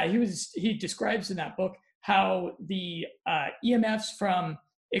yeah, he describes in that book how the EMFs from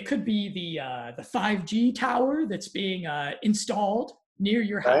it could be the 5G tower that's being installed near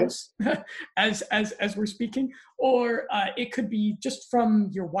your Right? house as we're speaking, or it could be just from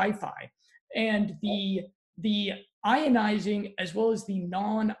your Wi-Fi. And the ionizing as well as the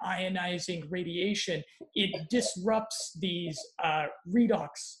non-ionizing radiation, it disrupts these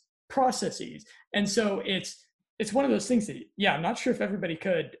redox processes. And so it's one of those things that, yeah, I'm not sure if everybody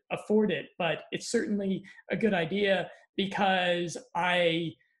could afford it, but it's certainly a good idea because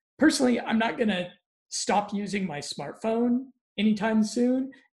I'm not going to stop using my smartphone anytime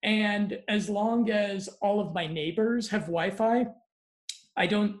soon. And as long as all of my neighbors have Wi Fi, I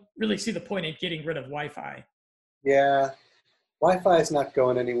don't really see the point in getting rid of Wi Fi. Yeah. Wi-Fi is not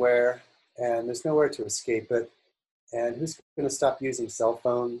going anywhere, and there's nowhere to escape it. And who's going to stop using cell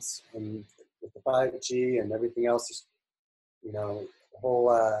phones and with the 5G and everything else? Just, the whole,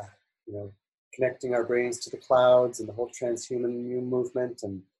 connecting our brains to the clouds and the whole transhuman movement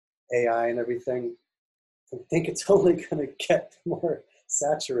and AI and everything. I think it's only going to get more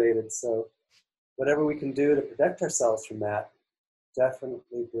saturated. So whatever we can do to protect ourselves from that,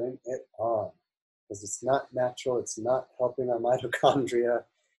 definitely bring it on. Because it's not natural, it's not helping our mitochondria,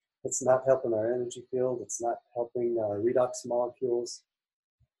 it's not helping our energy field, it's not helping our redox molecules.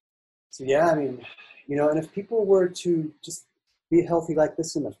 So yeah, I mean, and if people were to just be healthy like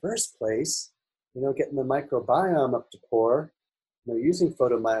this in the first place, getting the microbiome up to pour, using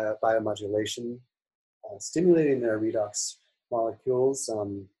photobiomodulation, stimulating their redox molecules,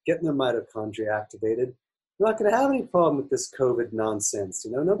 getting their mitochondria activated, we're not going to have any problem with this COVID nonsense.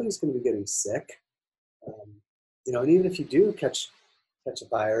 Nobody's going to be getting sick. And even if you do catch a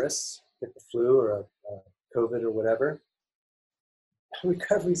virus, get the flu or a COVID or whatever,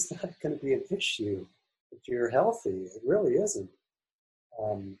 recovery's not going to be an issue if you're healthy. It really isn't.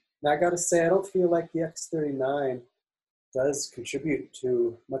 Now I got to say, I don't feel like the X39 does contribute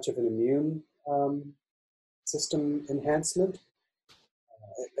to much of an immune system enhancement.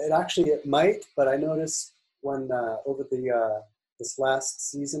 It might, but I noticed when over this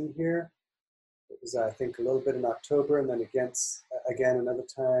last season here, it was I think a little bit in October, and then again another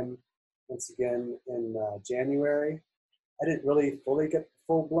time, once again in January. I didn't really fully get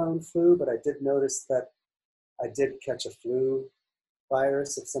full-blown flu, but I did notice that I did catch a flu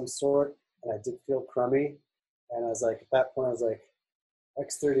virus of some sort, and I did feel crummy. And I was like, at that point, I was like,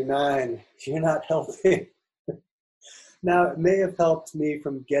 X39, you're not helping. Now, it may have helped me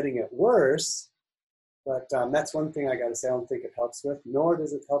from getting it worse, but that's one thing I got to say I don't think it helps with, nor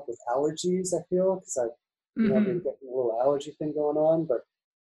does it help with allergies, I feel, because I've been getting a little allergy thing going on. But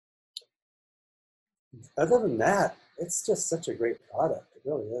other than that, it's just such a great product. It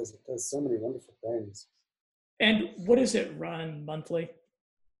really is. It does so many wonderful things. And what does it run monthly?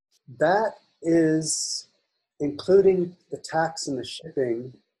 That is, including the tax and the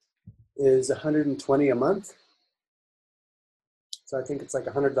shipping, is $120 a month. So I think it's like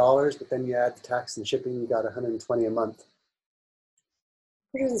 $100, but then you add the tax and shipping, you got $120 a month.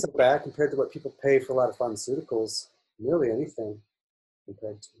 It isn't so bad compared to what people pay for a lot of pharmaceuticals, nearly anything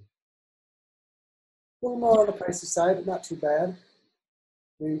compared to. A little more on the pricey side, but not too bad.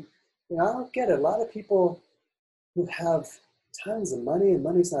 I mean, I don't get it. A lot of people who have tons of money and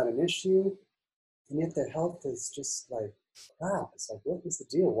money's not an issue, and yet their health is just like crap. It's like, what is the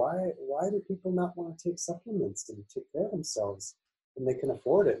deal? Why do people not want to take supplements and take care of themselves when they can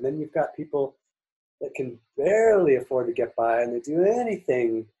afford it? And then you've got people that can barely afford to get by, and they do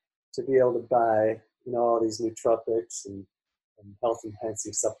anything to be able to buy, all these nootropics and health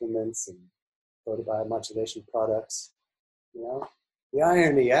enhancing supplements and photobiomodulation products. The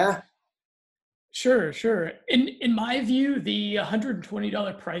irony, yeah. Sure. In my view, the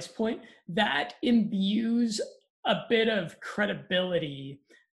 $120 price point that imbues a bit of credibility,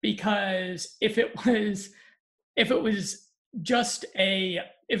 because if it was just if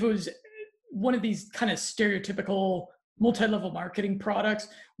it was one of these kind of stereotypical multi-level marketing products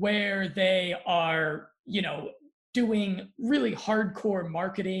where they are, doing really hardcore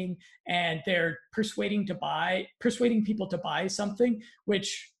marketing and they're persuading people to buy something,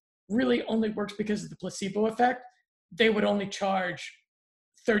 which really only works because of the placebo effect, they would only charge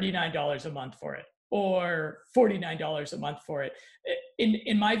 $39 a month for it or $49 a month for it.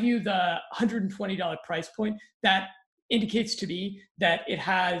 In my view, the $120 price point, that indicates to me that it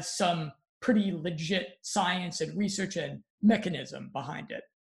has some pretty legit science and research and mechanism behind it.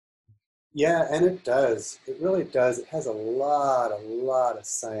 Yeah, and it does. It really does. It has a lot of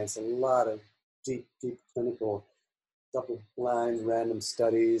science, a lot of deep clinical double-blind random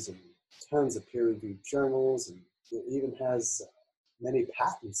studies and tons of peer-reviewed journals, and it even has many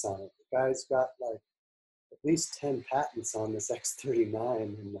patents on it. The guy's got like at least 10 patents on this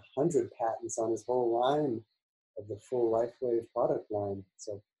X39 and 100 patents on his whole line of the full LifeWave product line.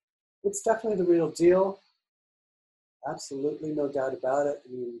 So it's definitely the real deal. Absolutely, no doubt about it. I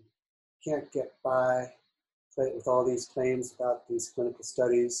mean, can't get by with all these claims without these clinical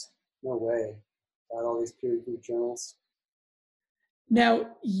studies. No way. Without all these peer-reviewed journals.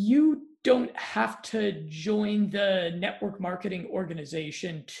 Now, you don't have to join the network marketing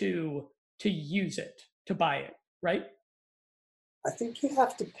organization to use it, to buy it, right? I think you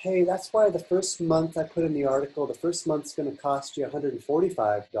have to pay. That's why the first month I put in the article, the first month's going to cost you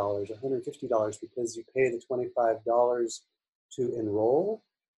 $145, $150 because you pay the $25 to enroll.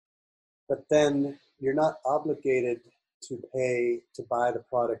 But then you're not obligated to pay to buy the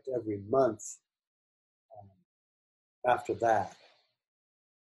product every month after that.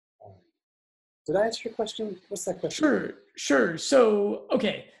 Did I answer your question? What's that question? Sure. So,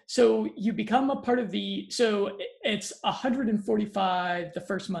 okay. So you become a part of so it's $145 the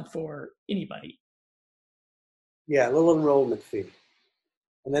first month for anybody. Yeah, a little enrollment fee.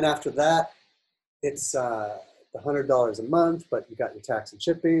 And then after that, it's the $100 a month, but you got your tax and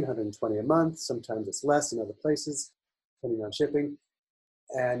shipping, $120 a month. Sometimes it's less in other places, depending on shipping.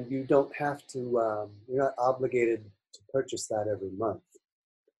 And you don't have to, you're not obligated to purchase that every month.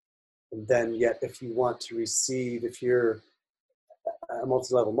 And then yet, if you want to receive, if you're a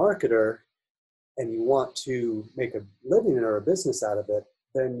multi-level marketer and you want to make a living or a business out of it,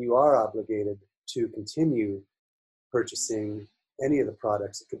 then you are obligated to continue purchasing any of the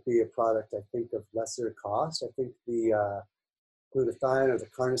products. It could be a product, I think, of lesser cost. I think the glutathione or the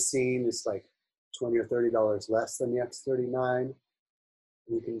carnosine is like $20 or $30 less than the X39.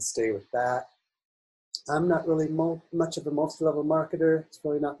 You can stay with that. I'm not really much of a multi-level marketer. It's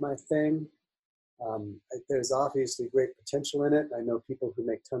really not my thing. There's obviously great potential in it. I know people who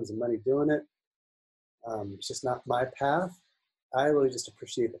make tons of money doing it. It's just not my path. I really just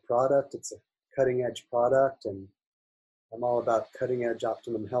appreciate the product. It's a cutting edge product, and I'm all about cutting edge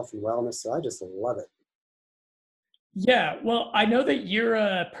optimum health and wellness. So I just love it. Yeah, well, I know that you're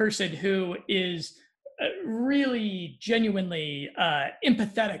a person who is really genuinely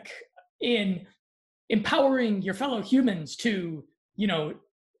empathetic in empowering your fellow humans to,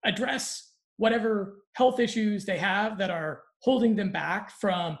 address whatever health issues they have that are holding them back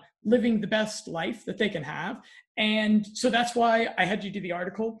from living the best life that they can have. And so that's why I had you do the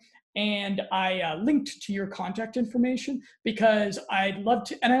article. And I linked to your contact information because I'd love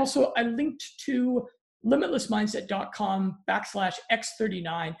to. And I linked to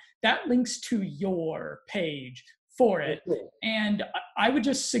limitlessmindset.com/X39. That links to your page for it. And I would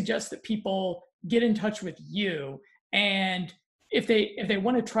just suggest that people get in touch with you. And if they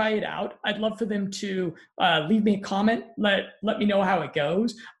want to try it out, I'd love for them to leave me a comment, let me know how it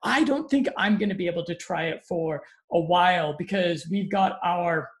goes. I don't think I'm going to be able to try it for a while because we've got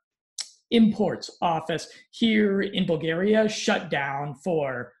our imports office here in Bulgaria shut down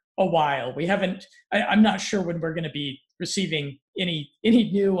for a while. I'm not sure when we're going to be receiving any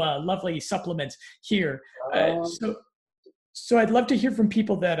new lovely supplements here. So I'd love to hear from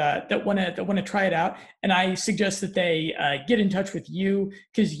people that want to try it out, and I suggest that they get in touch with you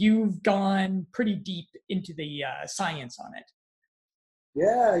because you've gone pretty deep into the science on it.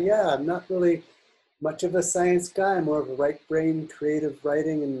 Yeah, I'm not really much of a science guy. I'm more of a right brain, creative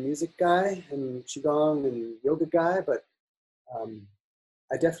writing and music guy, and qigong and yoga guy. But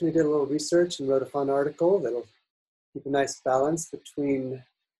I definitely did a little research and wrote a fun article that'll keep a nice balance between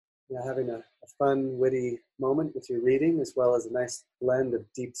having a fun, witty moment with your reading, as well as a nice blend of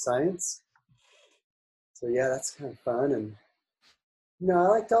deep science. So yeah, that's kind of fun. And I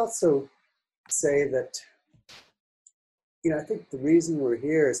like to also say that, I think the reason we're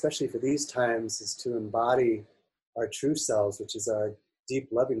here, especially for these times, is to embody our true selves, which is our deep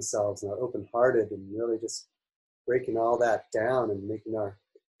loving selves and our open-hearted, and really just breaking all that down and making our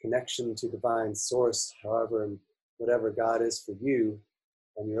connection to divine source, however and whatever God is for you,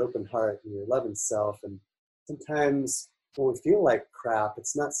 and your open heart and your loving self. And sometimes when we feel like crap,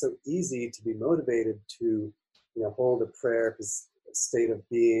 it's not so easy to be motivated to, hold a prayer state of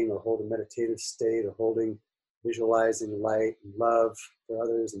being, or hold a meditative state, or visualizing light and love for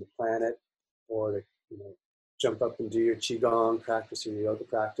others and the planet, or to, jump up and do your qigong practice or your yoga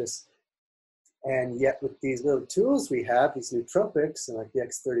practice. And yet with these little tools we have, these nootropics, and like the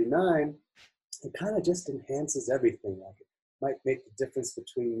X39, it kind of just enhances everything. Like it might make the difference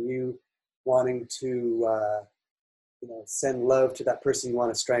between you wanting to, send love to that person you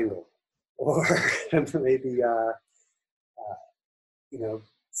want to strangle, or maybe,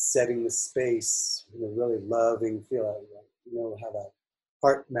 setting the space, really loving, feel, how that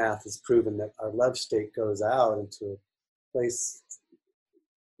heart math has proven that our love state goes out into a place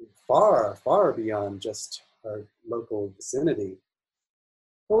far, far beyond just our local vicinity.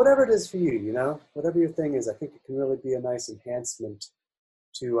 But whatever it is for you, whatever your thing is, I think it can really be a nice enhancement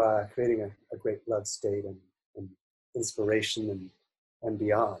to creating a great love state and inspiration and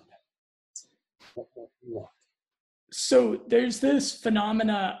beyond. So there's this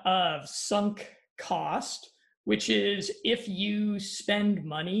phenomena of sunk cost, which is if you spend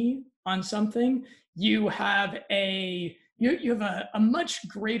money on something, you have a much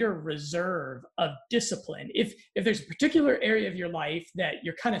greater reserve of discipline. If there's a particular area of your life that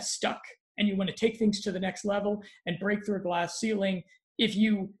you're kind of stuck and you want to take things to the next level and break through a glass ceiling, if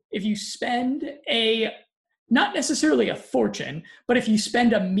you spend not necessarily a fortune, but if you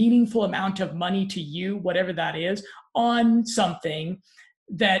spend a meaningful amount of money to you, whatever that is, on something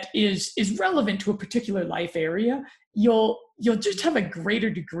that is relevant to a particular life area, you'll just have a greater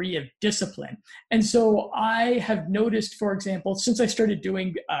degree of discipline. And so I have noticed, for example, since I started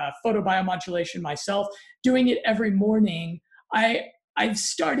doing photobiomodulation myself, doing it every morning, I've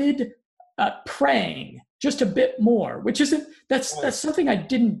started praying just a bit more, which that's something I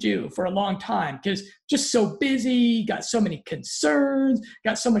didn't do for a long time, because just so busy, got so many concerns,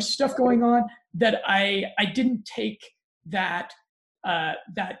 got so much stuff going on that I didn't take that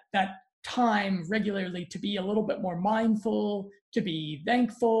time regularly to be a little bit more mindful, to be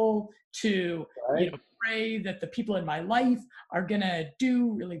thankful, to pray that the people in my life are gonna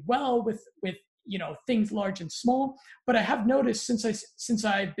do really well with things large and small. But I have noticed since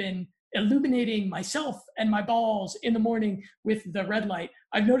I've been illuminating myself and my balls in the morning with the red light,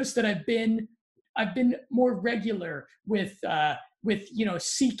 I've noticed that I've been more regular with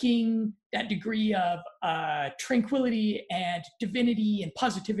seeking that degree of tranquility and divinity and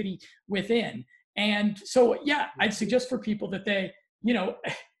positivity within. And so, I'd suggest for people that they,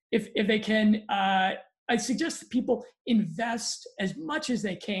 if they can, I suggest that people invest as much as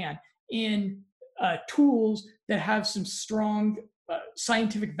they can in tools that have some strong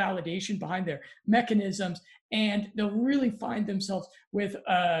scientific validation behind their mechanisms, and they'll really find themselves with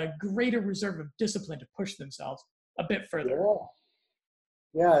a greater reserve of discipline to push themselves a bit further.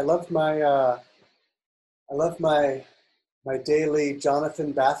 Yeah, I love my daily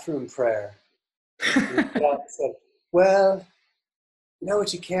Jonathan bathroom prayer. Said, well, you know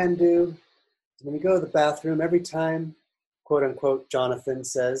what you can do? When you go to the bathroom, every time, quote unquote, Jonathan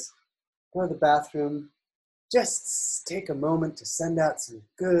says, go to the bathroom, just take a moment to send out some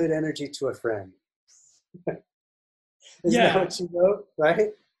good energy to a friend. Isn't that what you wrote,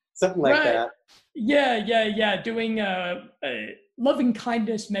 right? Something like that. Yeah. Doing a loving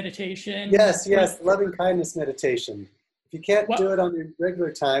kindness meditation. Yes, loving kindness meditation. If you can't do it on your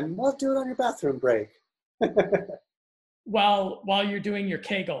regular time, well, do it on your bathroom break. While you're doing your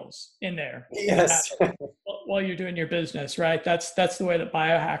Kegels in there. Yes. While you're doing your business, right? That's the way that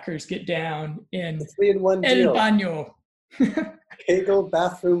biohackers get down in the 3-in-1 El deal. Baño. Kegel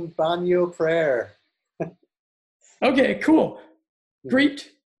bathroom baño prayer. Okay, cool.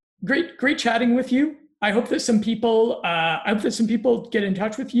 Great chatting with you. I hope that some people get in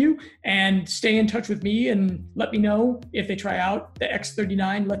touch with you and stay in touch with me, and let me know if they try out the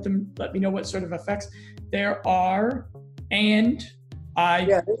X39. Let me know what sort of effects there are. And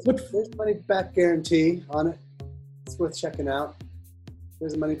there's money back guarantee on it. It's worth checking out.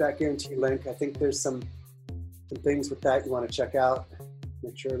 There's a money back guarantee link. I think there's some things with that you want to check out.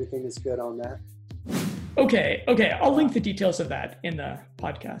 Make sure everything is good on that. Okay. I'll link the details of that in the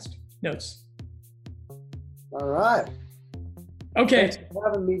podcast notes. All right. Okay. Thanks for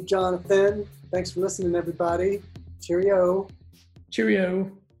having me, Jonathan. Thanks for listening, everybody. Cheerio.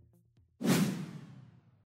 Cheerio.